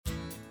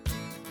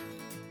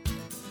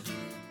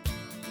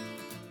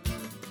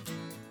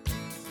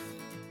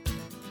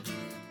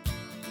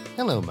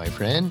Hello, my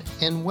friend,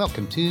 and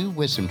welcome to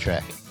Wisdom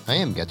Trek. I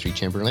am Guthrie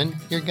Chamberlain,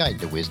 your guide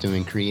to wisdom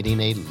in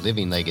creating a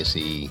living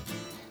legacy.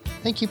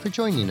 Thank you for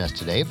joining us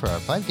today for our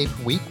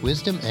 5-day-per-week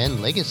Wisdom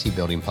and Legacy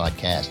Building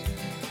podcast.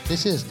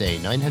 This is day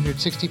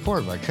 964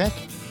 of our trek,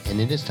 and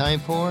it is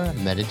time for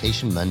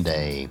Meditation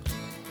Monday.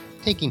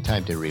 Taking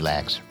time to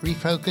relax,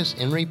 refocus,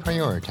 and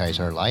reprioritize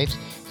our lives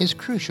is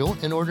crucial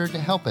in order to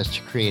help us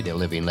to create a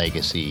living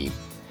legacy.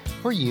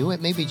 For you,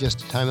 it may be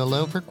just a time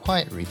alone for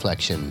quiet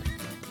reflection.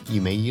 You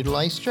may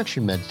utilize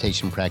structured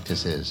meditation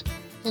practices.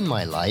 In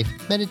my life,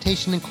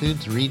 meditation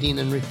includes reading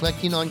and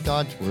reflecting on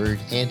God's Word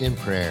and in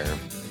prayer.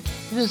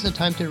 It is a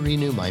time to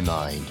renew my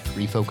mind,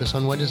 refocus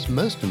on what is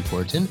most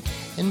important,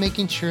 and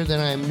making sure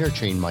that I am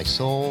nurturing my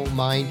soul,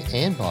 mind,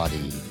 and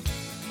body.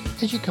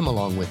 As you come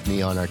along with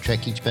me on our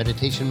Trek Each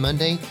Meditation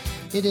Monday,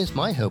 it is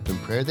my hope and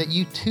prayer that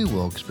you too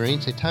will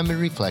experience a time of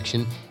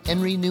reflection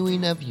and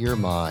renewing of your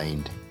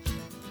mind.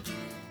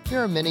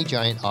 There are many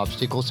giant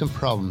obstacles and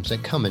problems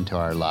that come into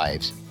our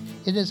lives.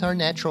 It is our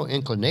natural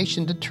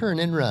inclination to turn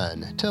and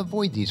run to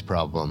avoid these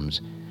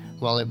problems.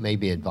 While it may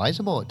be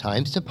advisable at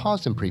times to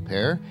pause and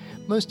prepare,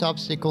 most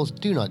obstacles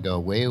do not go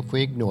away if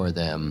we ignore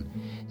them.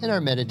 In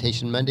our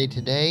Meditation Monday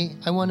today,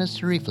 I want us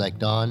to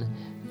reflect on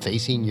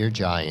facing your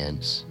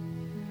giants.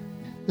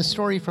 The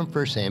story from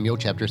 1 Samuel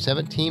chapter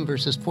 17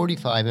 verses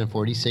 45 and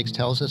 46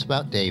 tells us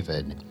about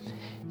David.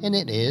 And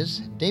it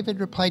is,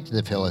 David replied to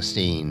the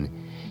Philistine,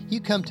 "You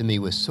come to me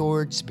with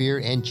sword, spear,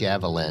 and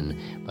javelin,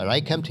 but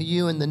I come to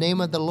you in the name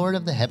of the Lord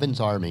of the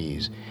heaven's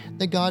armies,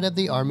 the God of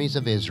the armies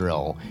of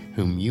Israel,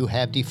 whom you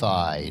have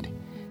defied.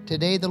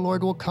 Today the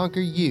Lord will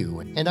conquer you,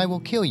 and I will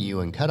kill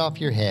you and cut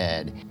off your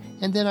head.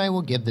 And then I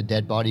will give the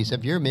dead bodies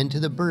of your men to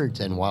the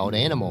birds and wild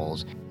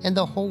animals, and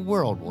the whole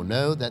world will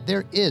know that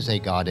there is a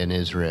God in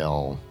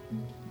Israel."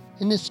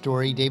 In this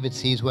story, David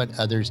sees what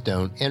others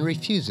don't and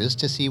refuses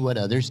to see what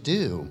others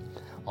do.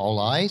 All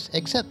eyes,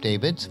 except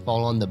David's,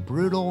 fall on the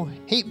brutal,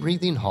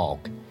 hate-breathing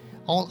Hulk.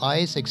 All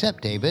eyes,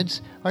 except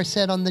David's, are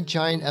set on the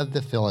giant of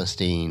the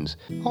Philistines.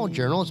 All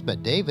journals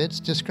but David's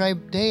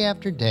describe day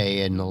after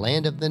day in the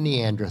land of the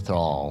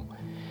Neanderthal.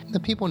 The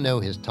people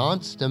know his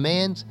taunts,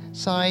 demands,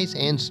 size,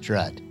 and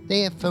strut. They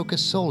have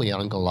focused solely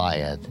on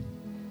Goliath.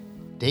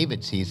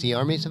 David sees the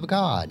armies of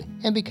God,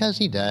 and because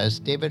he does,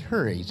 David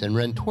hurries and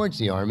runs towards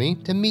the army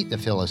to meet the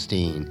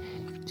Philistine.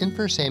 In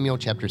 1 Samuel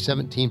chapter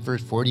 17,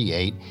 verse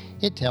 48,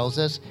 it tells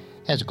us,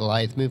 as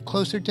Goliath moved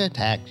closer to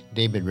attack,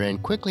 David ran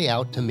quickly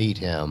out to meet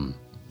him.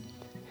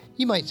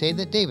 You might say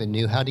that David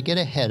knew how to get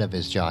ahead of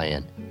his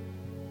giant.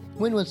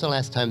 When was the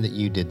last time that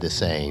you did the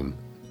same?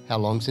 How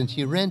long since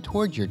you ran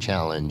toward your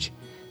challenge?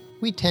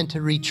 We tend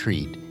to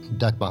retreat,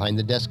 duck behind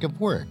the desk of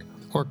work,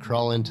 or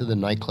crawl into the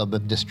nightclub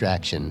of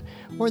distraction,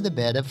 or the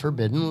bed of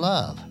forbidden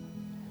love.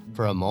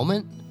 For a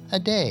moment, a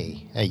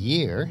day, a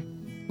year,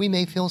 we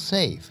may feel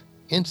safe,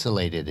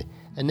 insulated,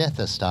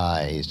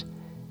 anesthetized.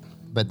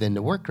 But then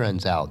the work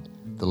runs out,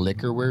 the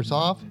liquor wears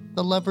off,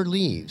 the lover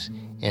leaves,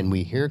 and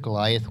we hear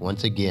Goliath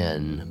once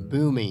again,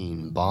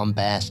 booming,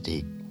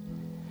 bombastic.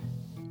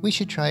 We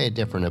should try a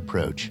different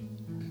approach.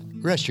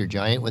 Rush your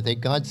giant with a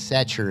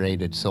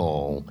God-saturated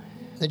soul.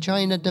 The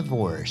giant of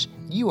divorce,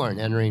 you aren't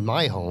entering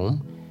my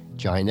home.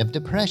 Giant of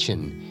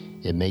depression,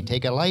 it may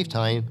take a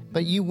lifetime,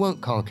 but you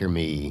won't conquer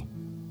me.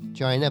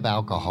 Giant of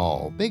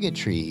alcohol,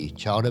 bigotry,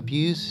 child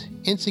abuse,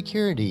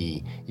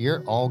 insecurity,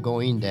 you're all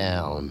going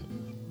down.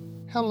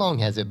 How long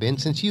has it been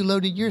since you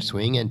loaded your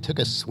swing and took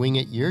a swing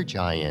at your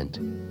giant?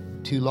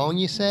 Too long,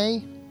 you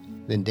say?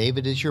 Then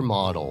David is your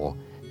model.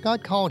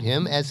 God called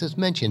him, as is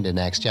mentioned in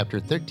Acts chapter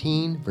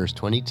 13, verse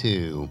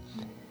 22.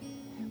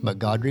 But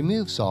God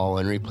removed Saul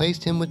and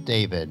replaced him with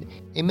David,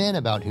 a man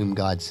about whom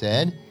God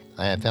said,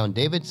 "I have found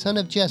David, son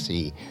of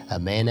Jesse, a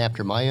man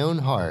after my own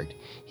heart.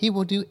 He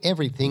will do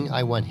everything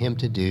I want him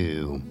to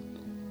do."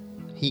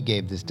 He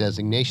gave this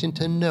designation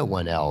to no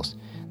one else,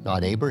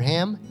 not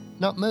Abraham,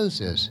 not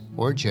Moses,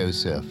 or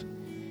Joseph.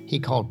 He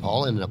called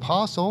Paul an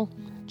apostle,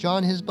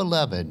 John his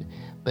beloved,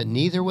 but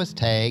neither was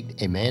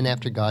tagged a man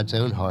after God's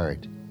own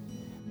heart.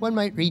 One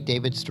might read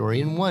David's story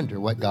and wonder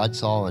what God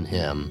saw in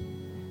him.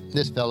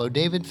 This fellow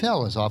David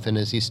fell as often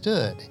as he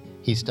stood.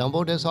 He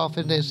stumbled as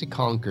often as he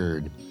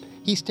conquered.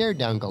 He stared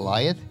down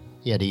Goliath,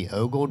 yet he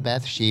ogled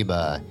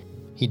Bathsheba.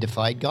 He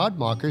defied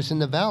God-mockers in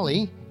the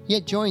valley,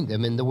 yet joined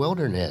them in the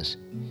wilderness.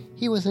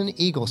 He was an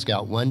Eagle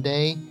Scout one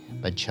day,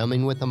 but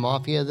chumming with the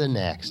mafia the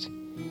next.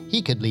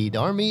 He could lead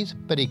armies,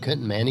 but he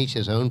couldn't manage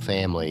his own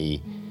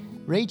family.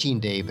 Raging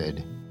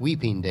David,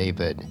 weeping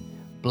David,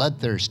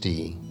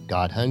 bloodthirsty,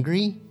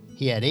 God-hungry.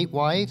 He had 8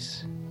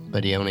 wives,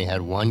 but he only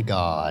had one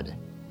God.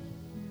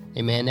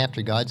 A man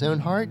after God's own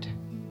heart?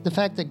 The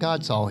fact that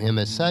God saw him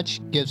as such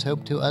gives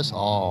hope to us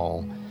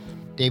all.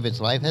 David's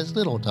life has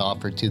little to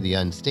offer to the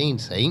unstained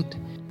saint.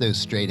 Those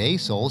straight-A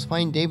souls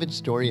find David's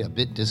story a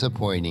bit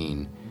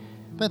disappointing.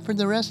 But for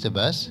the rest of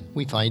us,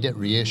 we find it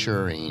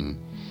reassuring.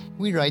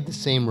 We ride the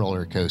same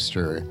roller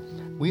coaster.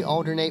 We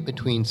alternate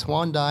between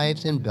swan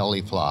dives and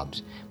belly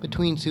flops,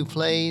 between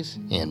soufflés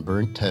and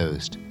burnt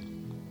toast.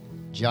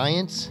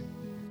 Giants?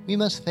 We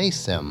must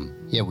face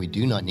them, yet we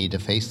do not need to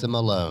face them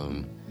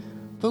alone.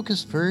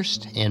 Focus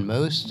first and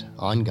most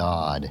on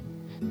God.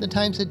 The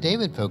times that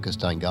David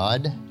focused on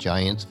God,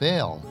 giants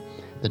fell.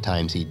 The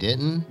times he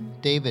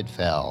didn't, David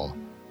fell.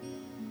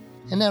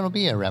 And that'll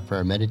be a wrap for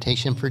our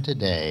meditation for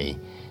today.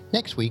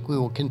 Next week, we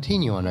will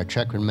continue on our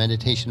Trek with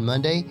Meditation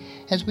Monday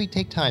as we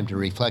take time to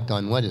reflect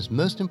on what is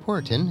most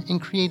important in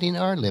creating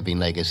our living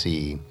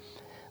legacy.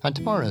 On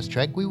tomorrow's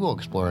Trek, we will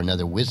explore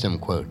another wisdom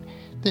quote.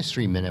 This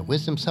 3-minute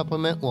wisdom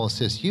supplement will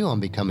assist you on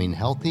becoming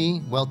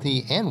healthy,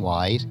 wealthy, and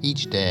wise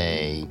each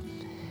day.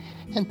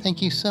 And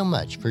thank you so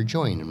much for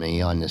joining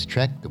me on this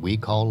trek that we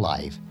call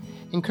life.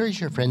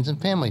 Encourage your friends and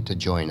family to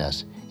join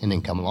us, and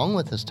then come along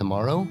with us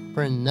tomorrow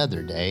for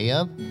another day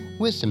of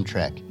Wisdom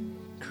Trek,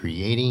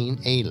 creating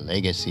a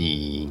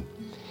legacy.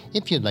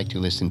 If you'd like to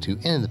listen to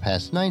any of the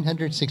past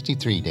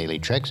 963 daily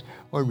treks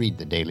or read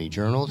the daily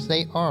journals,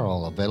 they are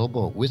all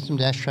available at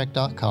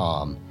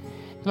wisdom-trek.com.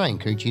 And I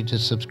encourage you to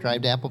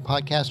subscribe to Apple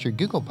Podcasts or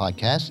Google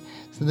Podcasts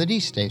so that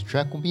each day's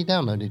trek will be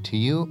downloaded to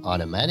you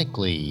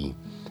automatically.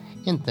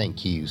 And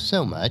thank you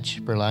so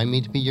much for allowing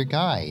me to be your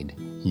guide,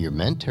 your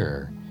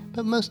mentor,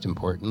 but most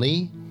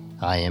importantly,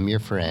 I am your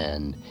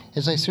friend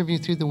as I serve you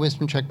through the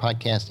Wisdom Trek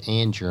podcast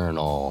and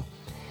journal.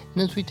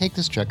 And as we take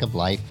this trek of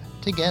life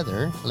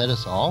together, let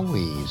us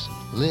always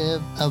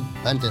live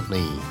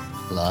abundantly,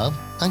 love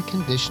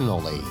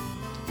unconditionally,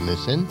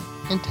 listen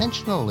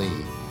intentionally,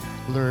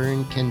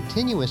 learn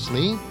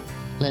continuously,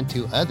 lend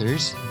to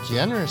others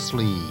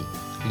generously,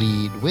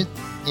 lead with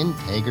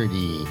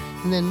integrity,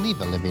 and then leave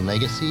a living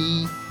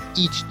legacy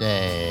each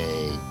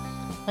day.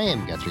 I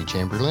am Guthrie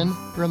Chamberlain,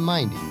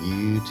 reminding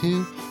you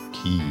to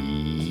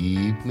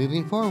keep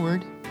moving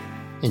forward,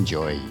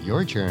 enjoy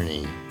your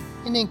journey,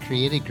 and then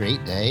create a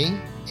great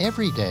day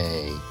every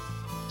day.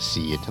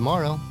 See you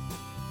tomorrow.